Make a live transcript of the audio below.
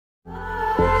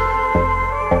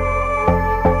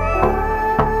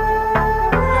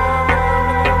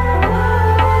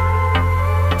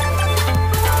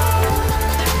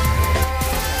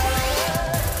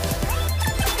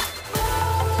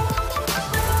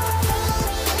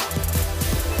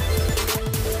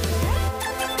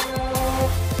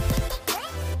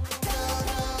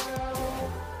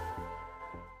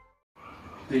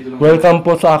Welcome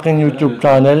po sa aking YouTube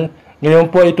channel. Ngayon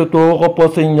po ituturo ko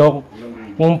po sa inyo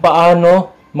kung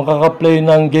paano makaka-play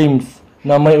ng games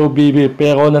na may OBB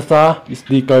pero nasa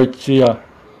SD card siya.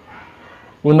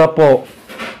 Una po,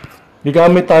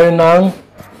 gagamit tayo ng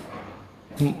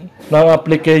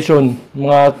application,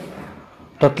 mga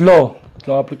tatlo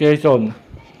ng application.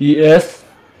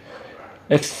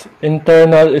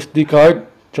 Internal SD card,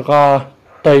 tsaka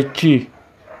Taichi.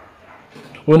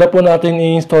 Una po natin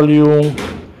i-install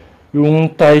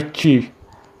yung Taichi.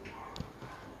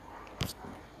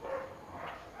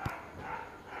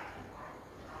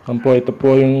 Ito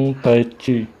po yung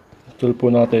Taichi. Install po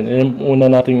natin.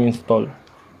 Una natin install.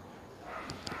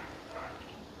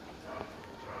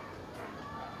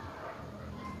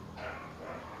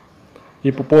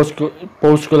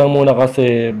 Post ko lang muna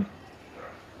kasi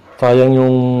sayang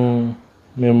yung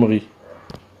memory.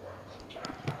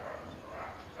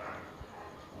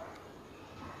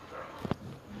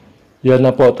 Yan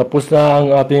na po. Tapos na ang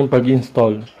ating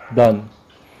pag-install. Done.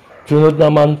 Sunod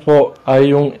naman po ay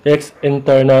yung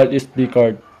internal SD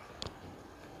card.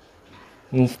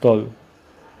 Install.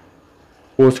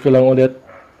 Post ko lang ulit.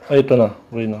 Ay, ito na.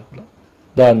 Okay na.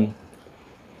 Done.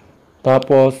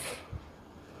 Tapos,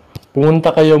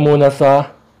 pumunta kayo muna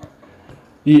sa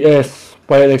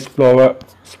File Explorer.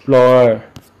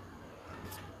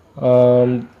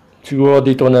 Siguro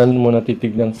dito na muna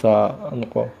titignan sa ano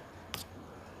ko.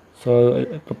 So,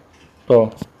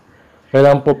 ito.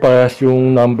 Kailangan po parehas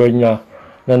yung number niya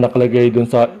na nakalagay dun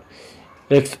sa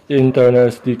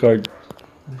internal SD card.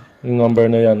 Yung number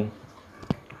na yan.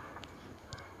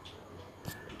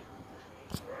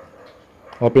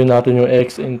 Open natin yung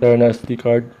internal SD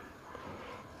card.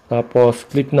 Tapos,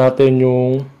 click natin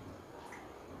yung...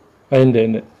 Ay,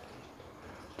 hindi.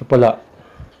 Ito pala.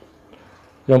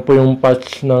 Yan po yung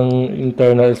patch ng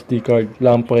internal SD card.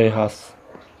 Kailangan parehas.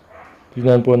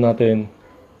 Tignan po natin.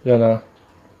 Yan na.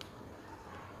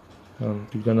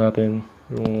 Tignan natin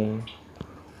yung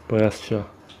parehas siya.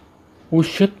 Oh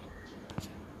shit!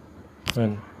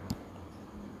 Yan.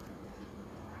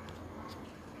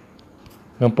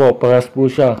 Yan po, parehas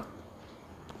po siya.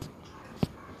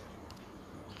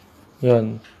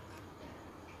 Yan.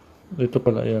 Ito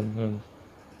pala, yan.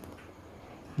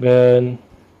 Then,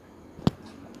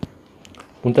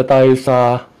 punta tayo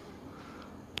sa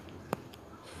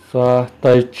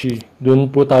Taichi.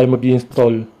 Doon po tayo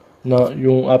mag-install na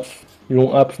yung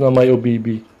apps na may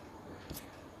OBB.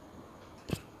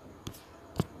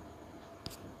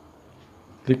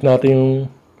 Click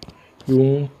natin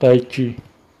yung Taichi.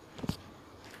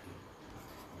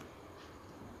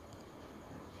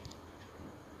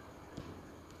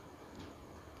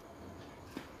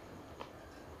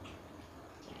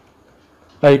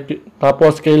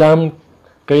 Tapos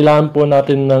kailangan po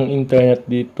natin ng internet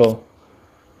dito.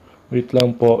 Wait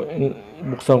lang po.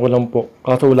 Buksan ko lang po.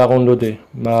 Kaso wala akong load eh.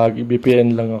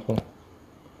 Mag-VPN lang ako.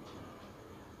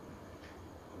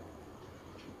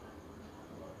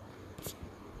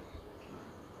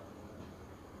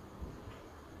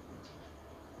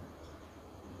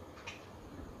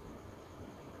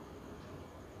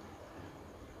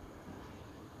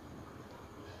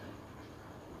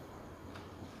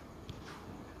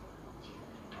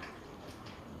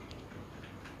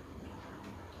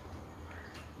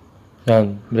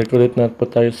 Yan, decorate na po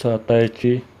tayo sa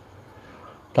Taichi.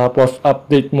 Tapos,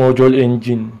 update module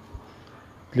engine.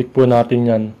 Click po natin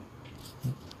yan.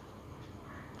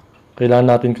 Kailangan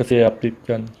natin kasi i-update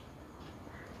yan.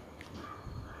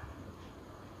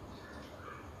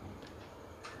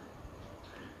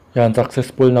 Yan,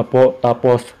 successful na po.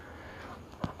 Tapos,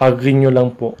 agree nyo lang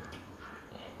po.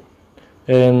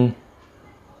 And,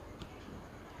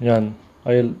 yan.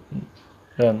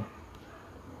 Yan.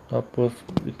 Tapos,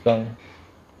 wait lang.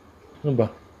 Ano ba?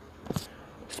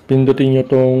 Pindutin nyo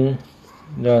tong,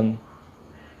 yan.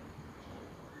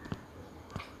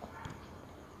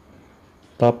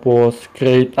 Tapos,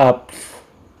 create apps.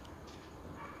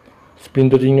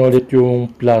 Pindutin nyo ulit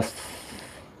yung plus.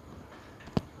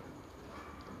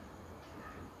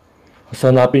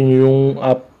 Hanapin nyo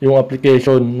yung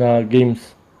application na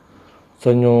games.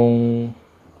 Saan yung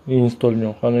i-install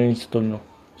nyo. Kano i-install nyo.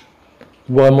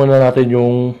 Bukan muna natin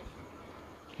yung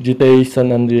GTA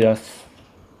San Andreas.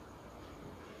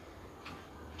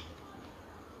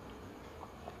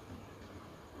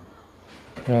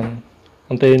 Yan.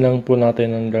 Antayin lang po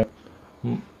natin hanggang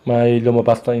may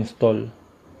lumabas na install.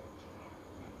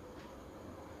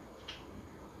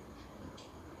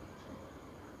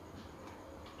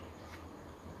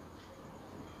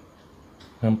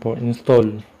 Yan po,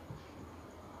 install.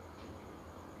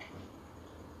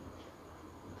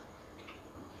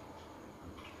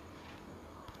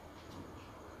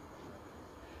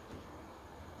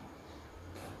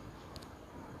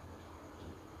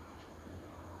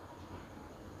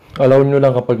 allow nyo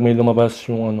lang kapag may lumabas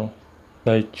yung ano,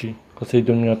 Taichi. Kasi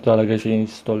doon nga talaga siya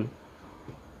install.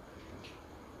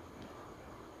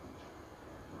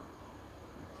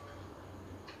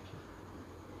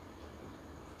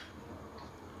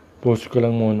 Pause ko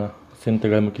lang muna kasi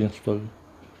tagal mag-install.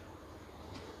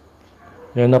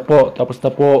 Yan na po. Tapos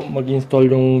na po mag-install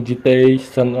yung GTA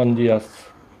San Andreas.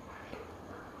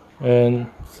 And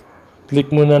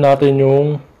click muna natin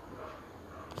yung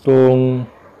tong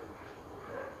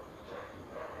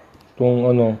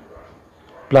ano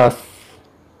plus.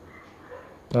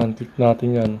 Yan, click natin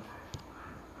yan.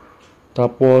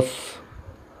 Tapos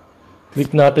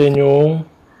click natin yung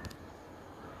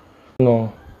ano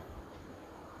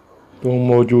itong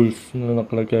modules na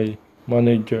nakalagay.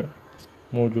 Manager.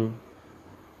 Module.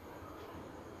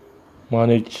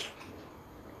 Manage.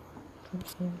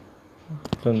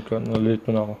 Saan ka?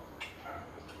 Nalilito na ako.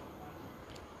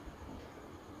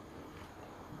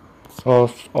 So,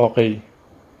 okay.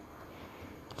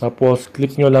 Tapos,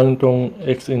 click nyo lang itong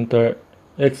X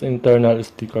internal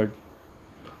SD card.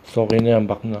 So, okay na yan.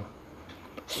 Back na.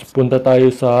 So, punta tayo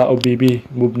sa OBB.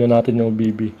 Move na natin yung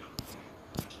OBB.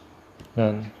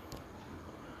 Yan.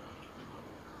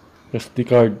 SD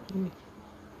card.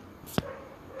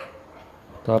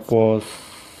 Tapos,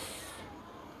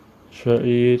 share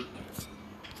it.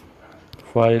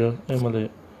 File. Ay, mali.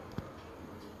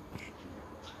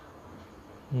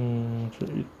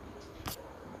 Share it.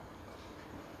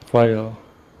 File.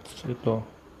 Ito.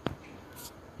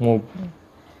 Move.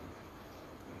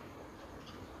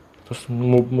 Tapos,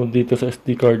 move mo dito sa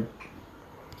SD card.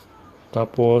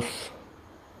 Tapos,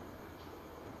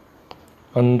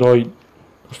 Android.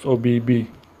 Tapos, OBB.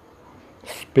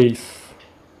 Space.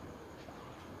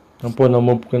 Yan po,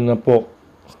 na-move ko na po.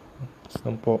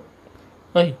 Yan po.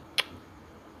 Ay!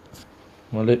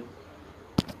 Mali.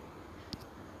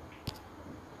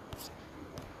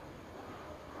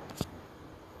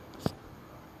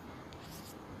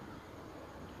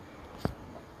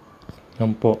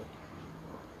 Yan po.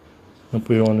 Yan po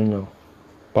yung ano nyo.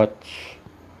 Patch.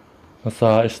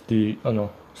 Nasa SD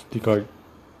card.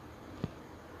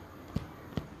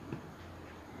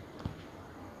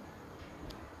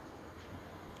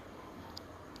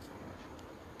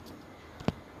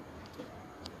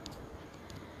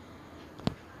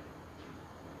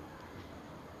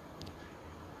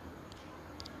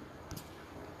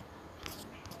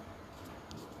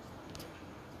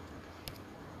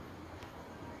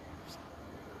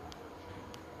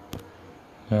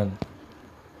 Yan.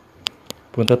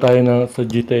 Punta tayo sa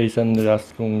GTA San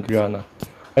Andreas kung gana.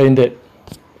 Ay, hindi.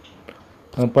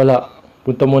 Yan pala.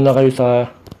 Punta muna kayo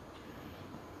sa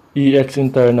EX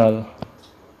internal.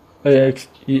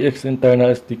 EX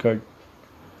internal SD card.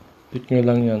 Click nyo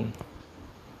lang yan.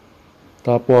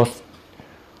 Tapos,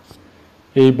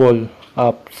 Able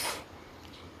Apps.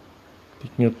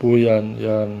 Click nyo po yan.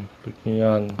 Yan. Click nyo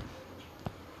yan.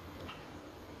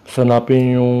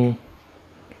 Sanapin yung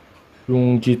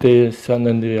GTA San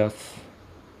Andreas.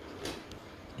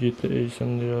 GTA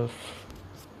San Andreas.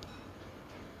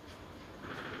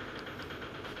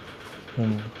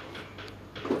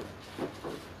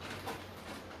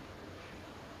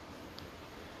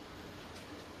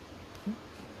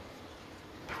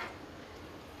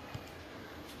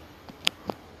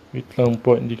 Wait lang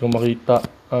po, hindi ko makita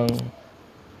ang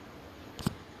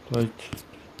Taichi.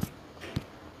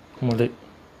 Mali.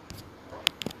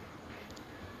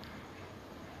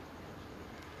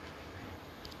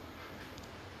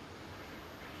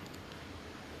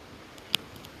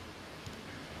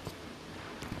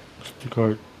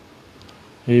 Card.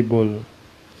 Able.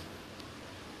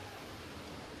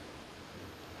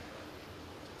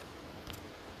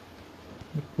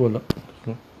 Wala.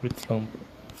 Wait lang po.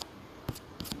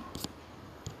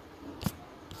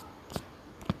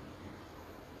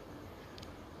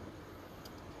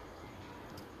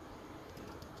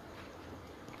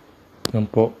 Yan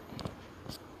po.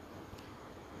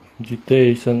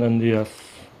 GTA San Andreas.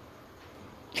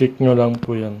 Check nyo lang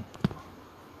po yan.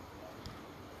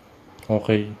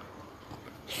 Okay.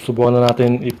 Subukan na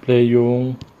natin i-play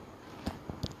yung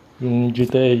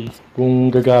GTA kung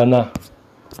gagana.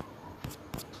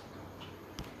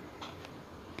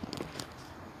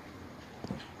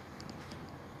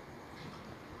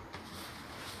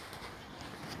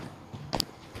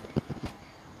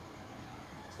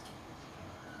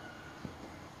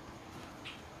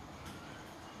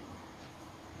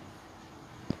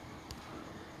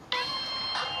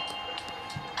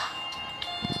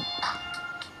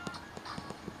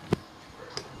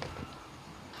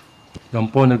 Yan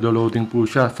po, naglo-loading po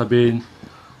siya. Sabihin,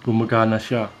 gumagana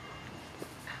siya.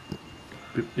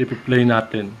 I-play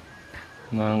natin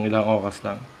ng ilang oras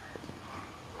lang.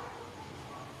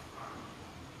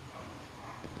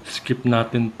 skip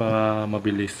natin para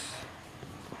mabilis.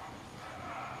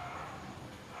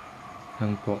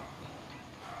 Yan po.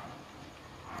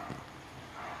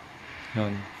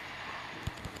 Yan.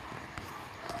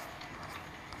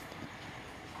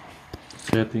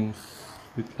 Settings.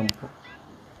 Wait lang po.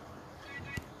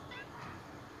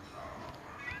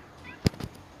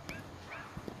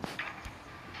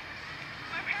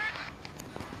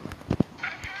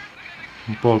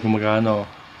 Yan po, gumagana.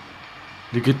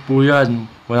 Dikit po yan.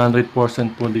 100%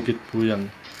 po dikit po yan.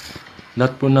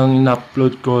 Lahat po ng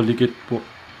in-upload ko, dikit po.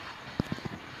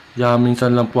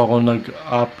 Minsan lang po ako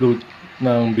nag-upload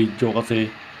ng video kasi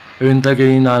ayun talaga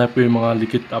yung hinahanap ko, yung mga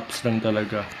dikit apps lang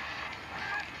talaga.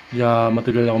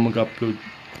 Matagal ako mag-upload.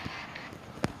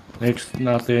 Next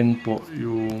natin po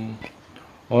yung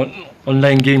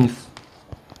online games.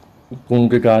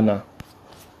 Kung gagana.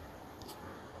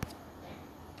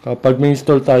 Kapag may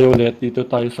install tayo ulit, dito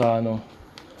tayo sa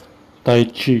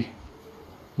Taichi.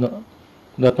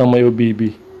 Lahat ng may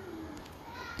OBB.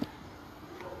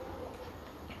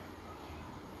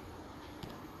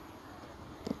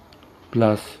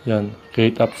 Plus, yan.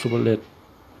 Create apps ulit.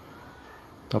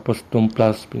 Tapos itong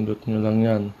plus, pindot nyo lang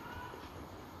yan.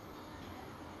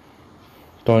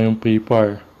 Ito yung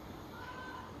PERA.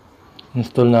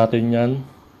 Install natin yan.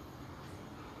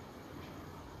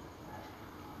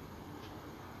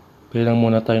 Play lang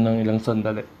muna tayo ng ilang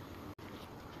sandali.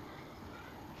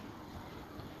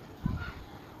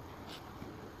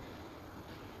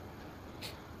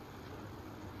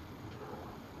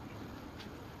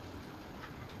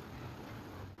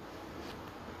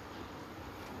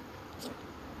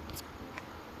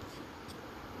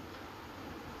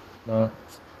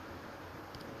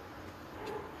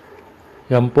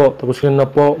 Yan po, tapos yun na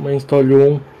po, ma-install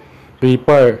yung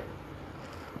PERA.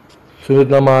 Sunod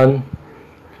naman,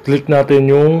 click natin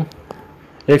yung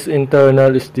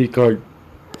external SD card.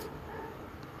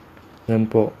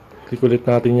 Yan po, click ulit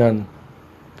natin yan.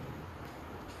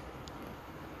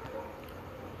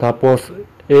 Tapos,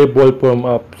 enable from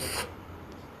apps.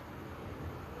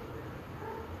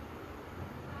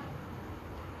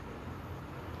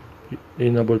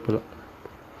 Enable pala.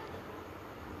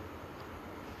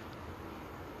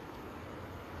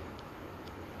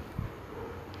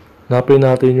 Hanapin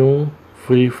natin yung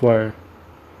Free Fire.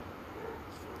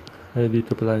 Ay,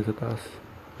 dito pala sa taas.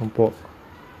 Yan po.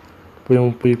 Ito po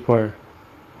yung Free Fire.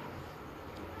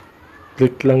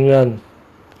 Click lang yan.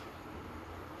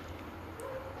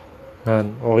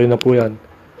 Yan. Okay na po yan.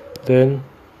 Then,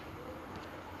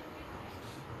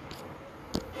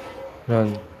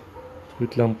 yan.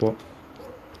 Wait lang po.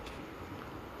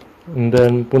 And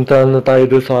then, punta na tayo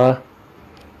doon sa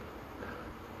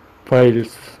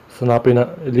files.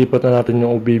 Ilipat na natin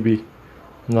yung OBB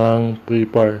ng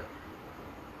PERA.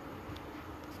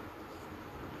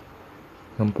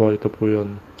 Yan po, ito po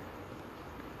yun.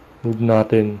 Move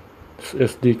natin.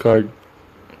 SD card.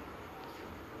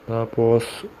 Tapos,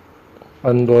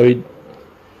 Android,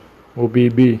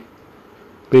 OBB,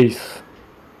 paste.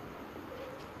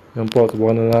 Yan po,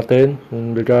 subukan na natin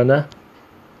kung gagana.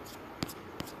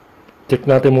 Check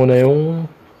natin muna yung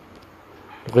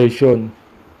location.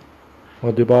 O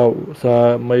diba,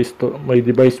 sa may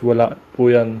device wala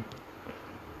po yan.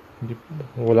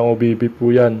 Walang OBB po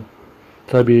yan.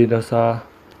 Sabi na sa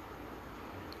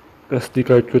SD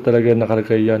card ko talaga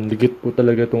nakalagay yan. Ligit po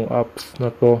talaga tong apps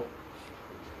na to.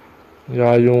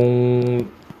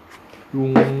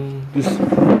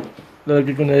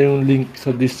 Lalagay ko na yung link sa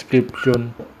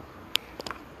description.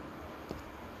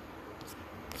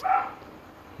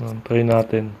 Try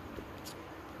natin.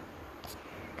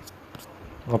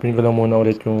 Open ko lang muna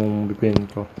ulit yung VPN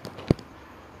ko.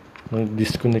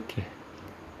 Nag-disconnect eh.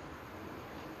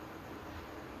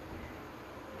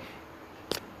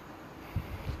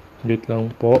 Wait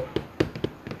lang po.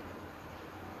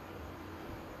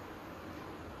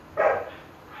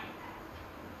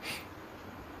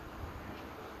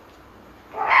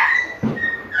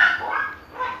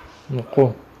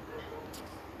 Nako.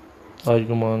 Ay,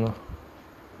 gumana.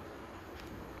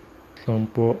 Lang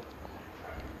po.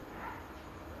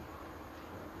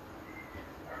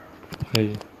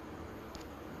 Okay.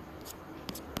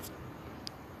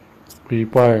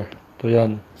 PERA. Ito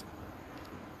yan.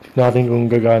 Check natin kung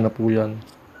gagana po yan.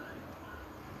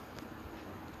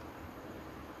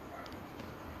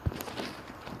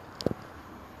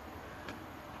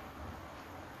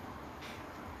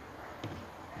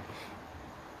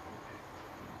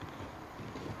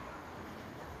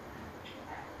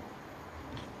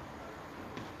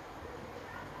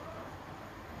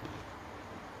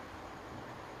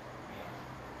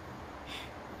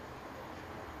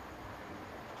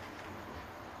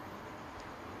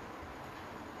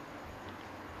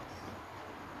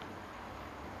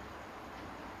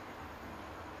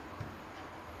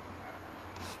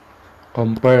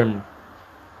 confirm,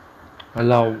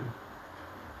 allow.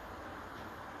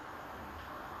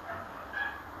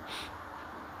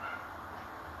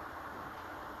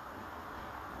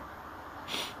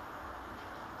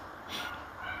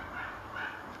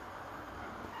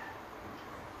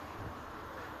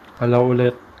 Allow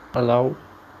ulit, allow.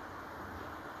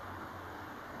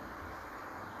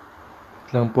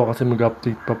 Lang po kasi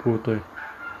mag-update pa po ito eh.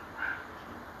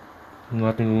 Yung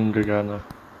ating gagana.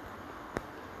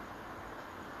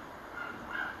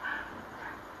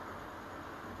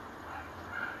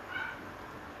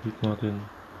 Hit natin.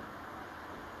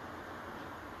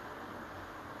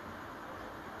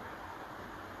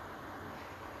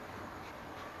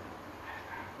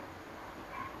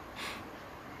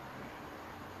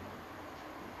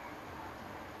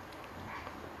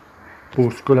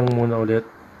 Post ko lang muna ulit.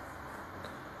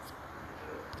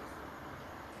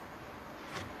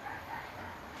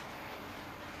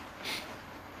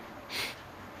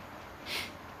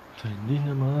 So, hindi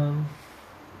naman.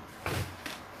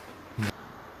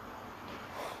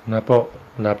 Na po,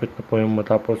 malapit na po yung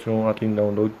matapos yung ating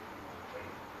download.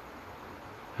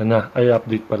 Yan na, ay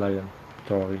update pala yan.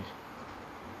 Sorry.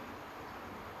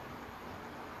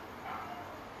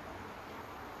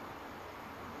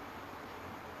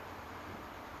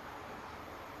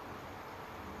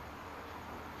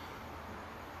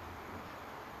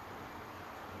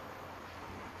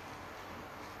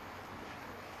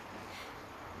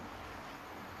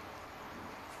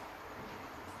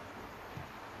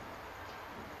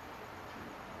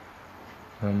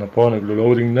 Yan na po,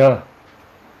 naglo-loading na.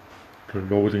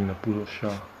 Naglo-loading na po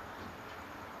siya.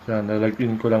 Yan,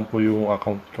 nalagin ko lang po yung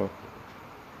account ko.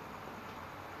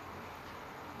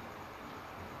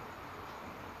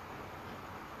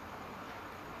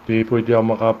 Di pwede ako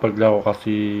makapaglaro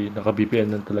kasi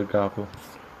naka-VPN lang talaga ako.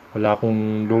 Wala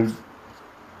akong load.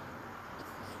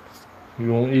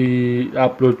 Yung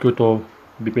i-upload ko to,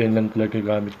 VPN lang talaga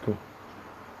gamit ko.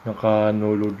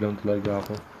 Naka-no load lang talaga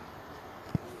ako.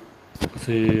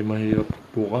 Kasi mahirap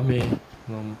po kami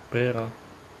ng pera.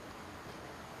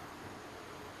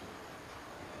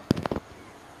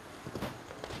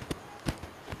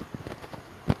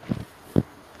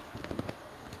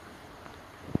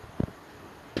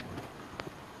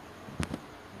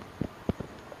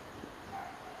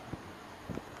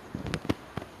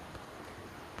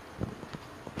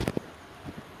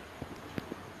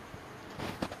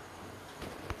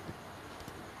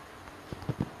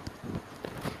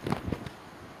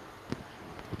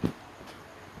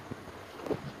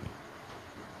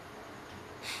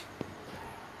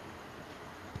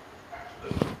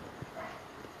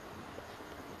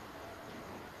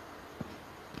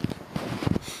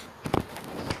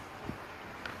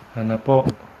 Ano po,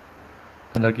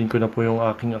 nalagin ko na po yung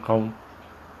aking account.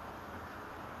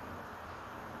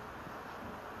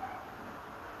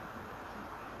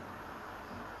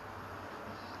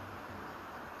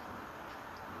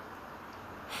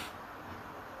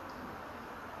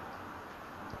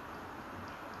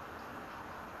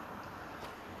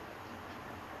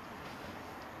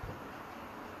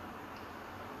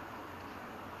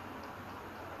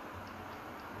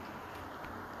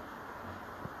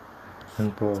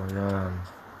 Yan po, yan.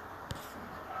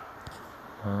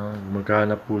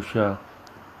 Magana po siya.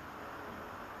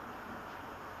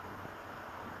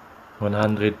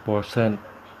 100%.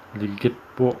 Ligit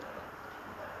po.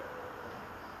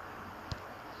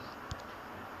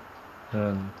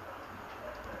 Yan.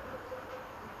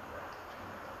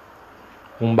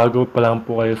 Kung bago pa lang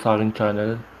po kayo sa aking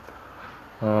channel,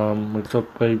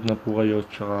 mag-subscribe na po kayo,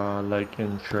 tsaka like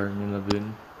and share nyo na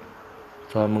din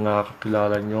sa mga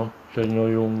kakilala nyo. Share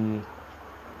nyo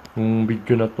yung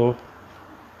video na to.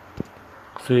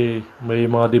 Kasi may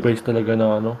mga device talaga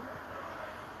na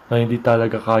na hindi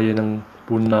talaga kaya ng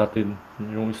phone natin.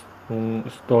 Yung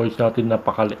storage natin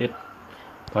napakaliit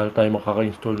para tayo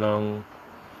makaka-install ng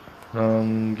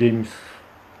games.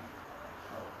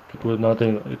 Katulad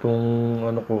natin, itong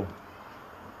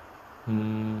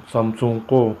Samsung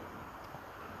ko,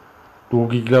 2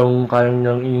 GB lang kayang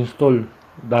niyang i-install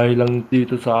dahil lang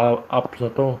dito sa apps na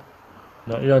to.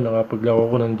 Na yan,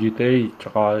 nakapaglaro ko ng GTA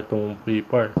tsaka itong Free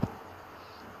Fire.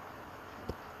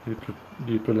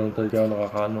 Dito lang talaga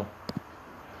nakakano.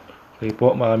 Okay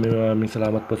po, maraming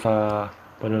salamat po sa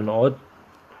panonood.